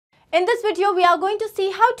In this video, we are going to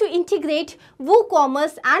see how to integrate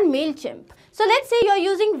WooCommerce and Mailchimp. So let's say you're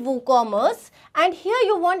using WooCommerce and here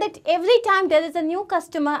you want that every time there is a new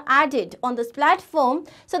customer added on this platform,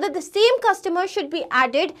 so that the same customer should be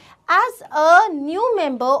added as a new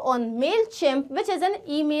member on Mailchimp, which is an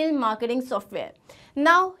email marketing software.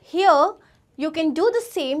 Now here you can do the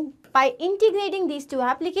same by integrating these two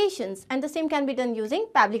applications, and the same can be done using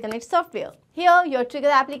Pabbly Connect software. Here your trigger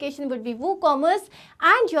application would be WooCommerce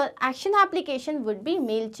and your action application would be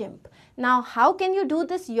Mailchimp. Now how can you do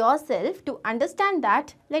this yourself? To understand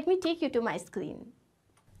that, let me take you to my screen.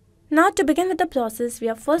 Now to begin with the process, we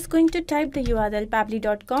are first going to type the URL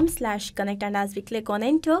pabbly.com/connect, and as we click on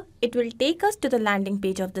enter, it will take us to the landing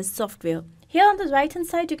page of this software. Here on the right hand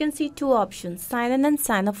side, you can see two options, sign in and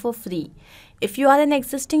sign up for free. If you are an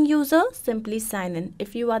existing user, simply sign in.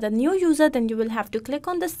 If you are a new user, then you will have to click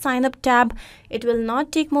on the sign up tab. It will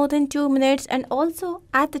not take more than 2 minutes, and also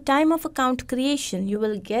at the time of account creation, you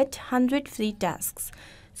will get 100 free tasks.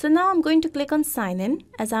 So now I'm going to click on sign in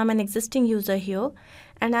as I'm an existing user here.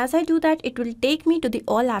 And as I do that, it will take me to the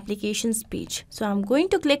all applications page. So I'm going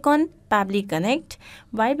to click on Pabbly Connect.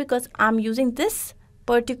 Why? Because I'm using this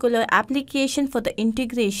particular application for the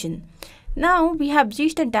integration. Now we have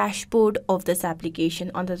reached a dashboard of this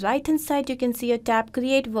application. On the right hand side, you can see a tab,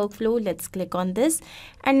 create workflow. Let's click on this.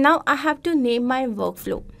 And now I have to name my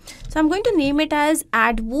workflow. So I'm going to name it as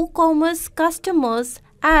add WooCommerce customers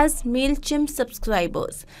as Mailchimp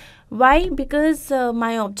subscribers. Why? Because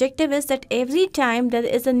my objective is that every time there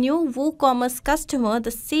is a new WooCommerce customer,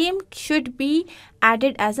 the same should be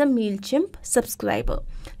added as a Mailchimp subscriber.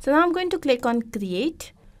 So now I'm going to click on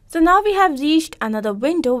create. So now we have reached another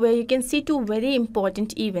window where you can see two very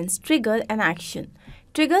important events, trigger and action.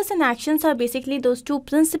 Triggers and actions are basically those two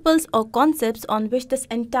principles or concepts on which this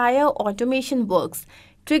entire automation works.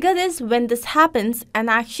 Trigger is when this happens and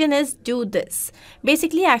action is do this.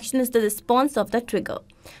 Basically, action is the response of the trigger.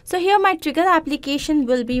 So here my trigger application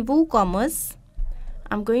will be WooCommerce.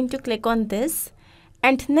 I'm going to click on this.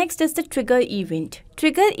 And next is the trigger event.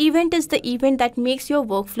 Trigger event is the event that makes your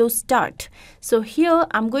workflow start. So here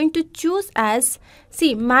I'm going to choose as,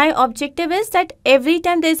 see, my objective is that every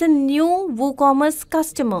time there is a new WooCommerce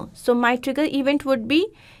customer. So my trigger event would be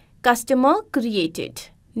customer created.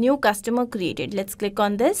 New customer created. Let's click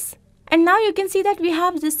on this. And now you can see that we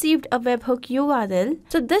have received a webhook URL.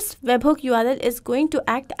 So this webhook URL is going to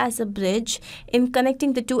act as a bridge in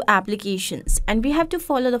connecting the two applications. And we have to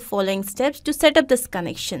follow the following steps to set up this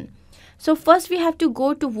connection. So first we have to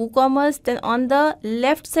go to WooCommerce. Then on the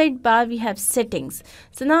left side bar, we have settings.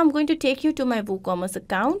 So now I'm going to take you to my WooCommerce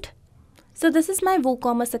account. So this is my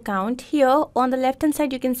WooCommerce account. Here on the left hand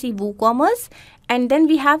side, you can see WooCommerce, and then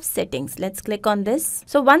we have settings. Let's click on this.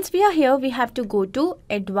 So once we are here, we have to go to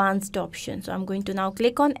advanced option. So I'm going to now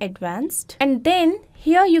click on advanced, and then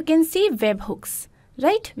here you can see webhooks,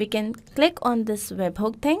 right? We can click on this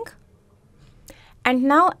webhook thing. And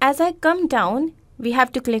now as I come down, we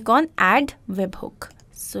have to click on add webhook.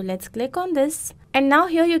 So let's click on this. And now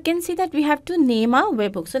here you can see that we have to name our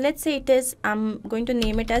webhook. So let's say it is, I'm going to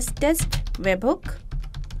name it as test webhook.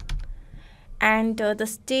 And the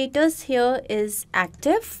status here is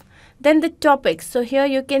active. Then the topics. So here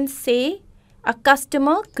you can say a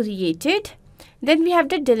customer created. Then we have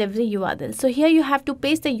the delivery URL. So here you have to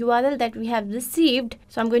paste the URL that we have received.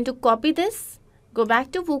 So I'm going to copy this, go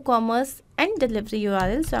back to WooCommerce and delivery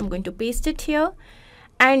URL. So I'm going to paste it here.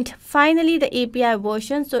 And finally the API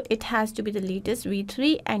version, so it has to be the latest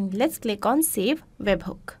v3, and let's click on save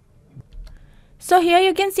webhook. So here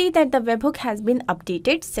you can see that the webhook has been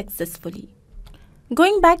updated successfully.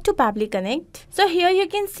 Going back to Pabbly Connect, so here you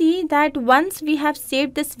can see that once we have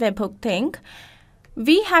saved this webhook thing,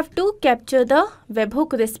 we have to capture the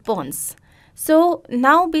webhook response. So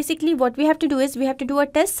now basically what we have to do is we have to do a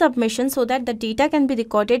test submission so that the data can be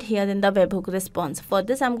recorded here in the webhook response. For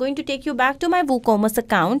this, I'm going to take you back to my WooCommerce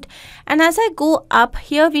account. And as I go up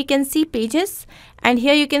here, we can see pages, and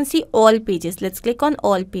here you can see all pages. Let's click on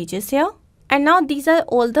all pages here. And now these are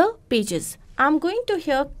all the pages. I'm going to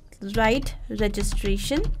here write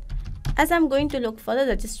registration, as I'm going to look for the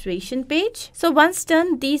registration page. So once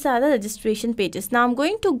done, these are the registration pages. Now I'm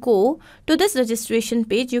going to go to this registration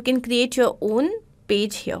page. You can create your own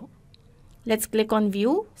page here. Let's click on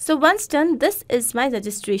view. So once done, this is my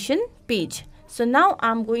registration page. So now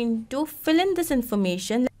I'm going to fill in this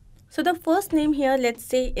information. So the first name here, let's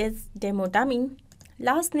say, is demo dummy.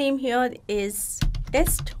 Last name here is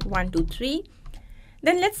test123.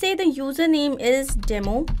 Then let's say the username is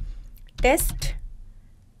demo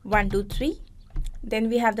test123. Then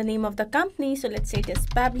we have the name of the company. So let's say it is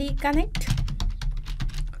Pabbly Connect.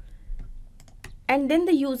 and then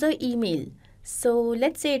the user email. So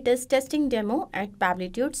let's say it is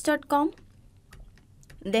testingdemo@pabblitudes.com.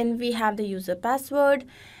 Then we have the user password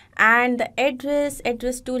and the address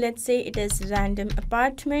to, let's say it is random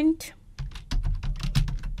apartment.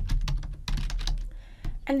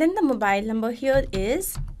 And then the mobile number here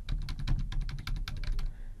is.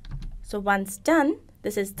 So once done,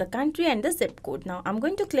 this is the country and the zip code. Now I'm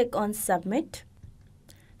going to click on submit.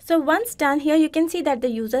 So once done, here you can see that the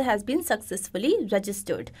user has been successfully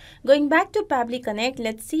registered. Going back to Pabbly Connect,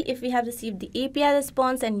 let's see if we have received the API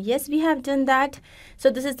response, and yes, we have done that. So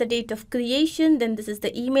this is the date of creation, then this is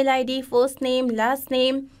the email ID, first name, last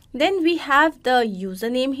name. Then we have the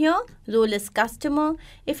username here, role is customer.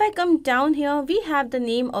 If I come down here, we have the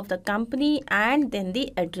name of the company and then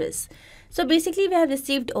the address. So basically we have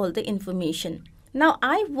received all the information. Now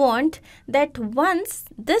I want that once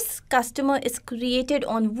this customer is created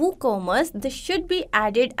on WooCommerce, this should be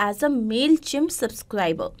added as a Mailchimp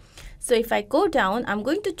subscriber. So if I go down, I'm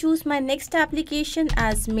going to choose my next application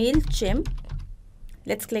as Mailchimp.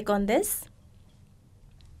 Let's click on this.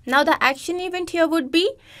 Now the action event here would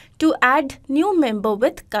be to add new member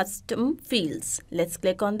with custom fields. Let's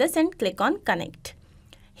click on this and click on connect.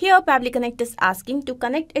 Here Pabbly Connect is asking to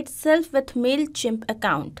connect itself with Mailchimp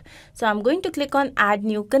account. So I'm going to click on add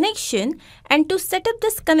new connection, and to set up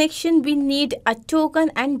this connection we need a token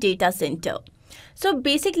and data center. So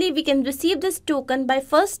basically we can receive this token by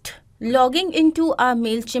first logging into our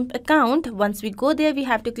Mailchimp account. Once we go there, we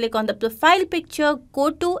have to click on the profile picture, go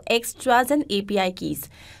to extras and API keys.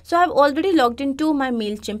 So I've already logged into my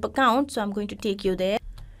Mailchimp account, so I'm going to take you there.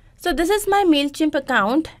 So this is my Mailchimp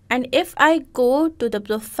account, and if I go to the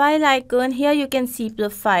profile icon, here you can see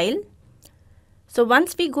profile. So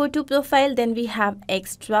once we go to profile, then we have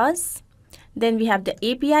extras, then we have the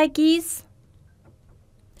API keys,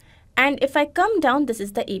 and if I come down, this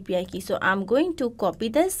is the API key. So I'm going to copy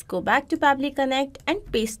this, go back to Pabbly Connect and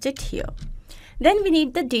paste it here. Then we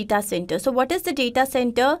need the data center. So what is the data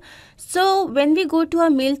center? So when we go to our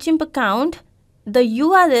Mailchimp account, the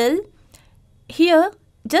URL here,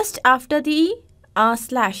 just after the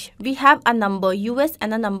slash, we have a number US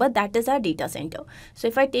and a number, that is our data center. So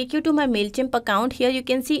if I take you to my Mailchimp account, here you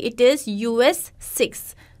can see it is US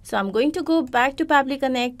 6. So I'm going to go back to Pabbly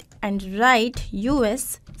Connect and write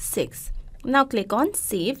US 6. Now click on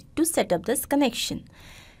save to set up this connection.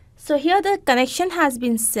 So here the connection has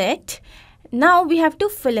been set. Now we have to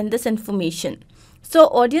fill in this information. So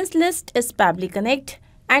audience list is Pabbly Connect.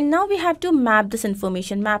 And now we have to map this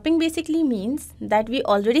information. Mapping basically means that we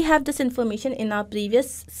already have this information in our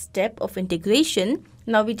previous step of integration.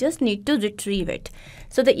 Now we just need to retrieve it.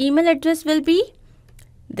 So the email address will be,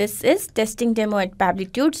 this is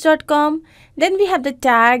testingdemo@pabblitudes.com. Then we have the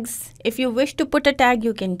tags. If you wish to put a tag,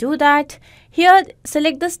 you can do that. Here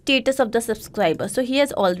select the status of the subscriber. So he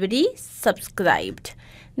has already subscribed.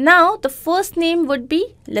 Now the first name would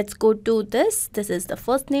be, let's go to this. This is the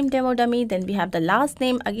first name demo dummy. Then we have the last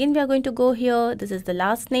name. Again, we are going to go here. This is the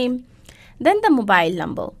last name. Then the mobile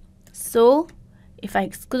number. So if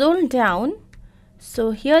I scroll down,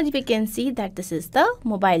 so here we can see that this is the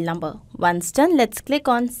mobile number. Once done, let's click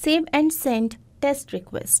on save and send test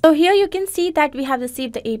request. So here you can see that we have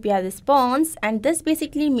received the API response, and this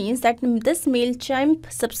basically means that this Mailchimp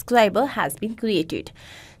subscriber has been created.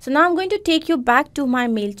 So now I'm going to take you back to my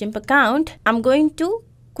Mailchimp account. I'm going to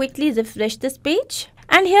quickly refresh this page,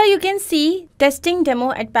 and here you can see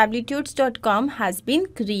testingdemo@pabblitudes.com has been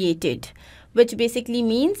created, which basically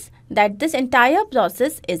means that this entire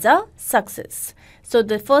process is a success. So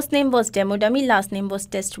the first name was demo dummy, last name was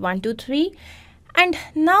test123. And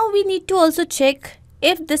now we need to also check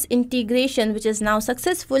if this integration, which is now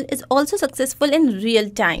successful, is also successful in real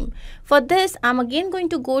time. For this, I'm again going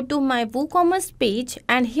to go to my WooCommerce page,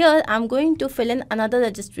 and here I'm going to fill in another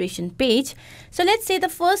registration page. So let's say the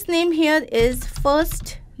first name here is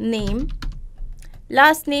first name,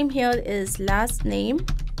 last name here is last name,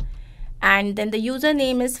 and then the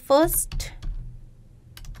username is first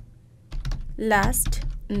last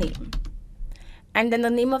name. And then the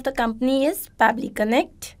name of the company is Pabbly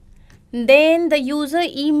Connect. Then the user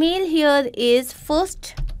email here is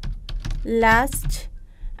first last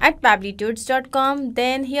 @pabblitudes.com.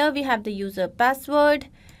 Then here we have the user password.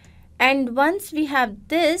 And once we have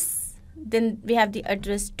this, then we have the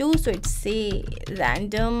address too. So it's say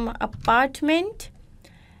random apartment.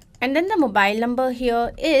 And then the mobile number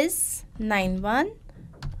here is 91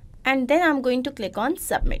 and then I'm going to click on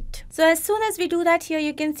submit. So as soon as we do that, here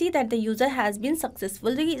you can see that the user has been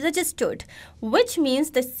successfully registered, which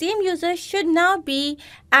means the same user should now be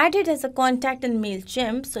added as a contact in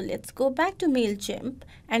Mailchimp. So let's go back to Mailchimp,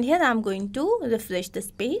 and here I'm going to refresh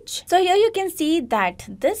this page. So here you can see that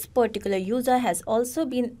this particular user has also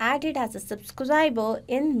been added as a subscriber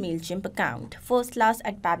in Mailchimp account. First last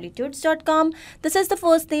at pabblytudes.com. This is the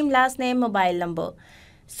first name, last name, mobile number.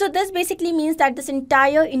 So this basically means that this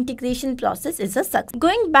entire integration process is a success.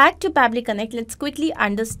 Going back to Pabbly Connect, let's quickly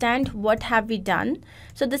understand what have we done.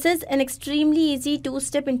 So this is an extremely easy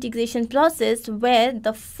two-step integration process where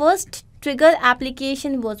the first trigger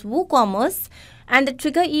application was WooCommerce and the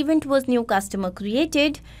trigger event was new customer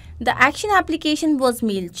created. The action application was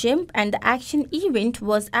Mailchimp and the action event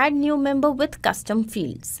was add new member with custom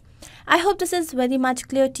fields. I hope this is very much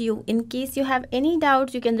clear to you. In case you have any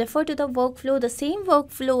doubts, you can refer to the workflow. The same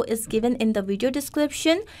workflow is given in the video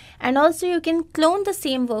description, and also you can clone the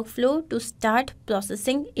same workflow to start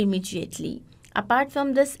processing immediately. Apart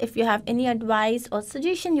from this, if you have any advice or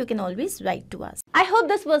suggestion, you can always write to us. I hope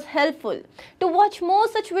this was helpful. To watch more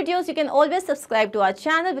such videos, you can always subscribe to our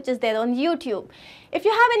channel, which is there on YouTube. If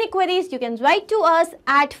you have any queries, you can write to us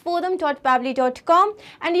at forum.pabbly.com,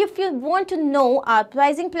 and if you want to know our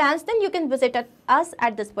pricing plans, then you can visit us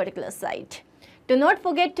at this particular site. Do not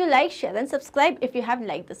forget to like, share and subscribe if you have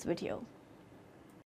liked this video.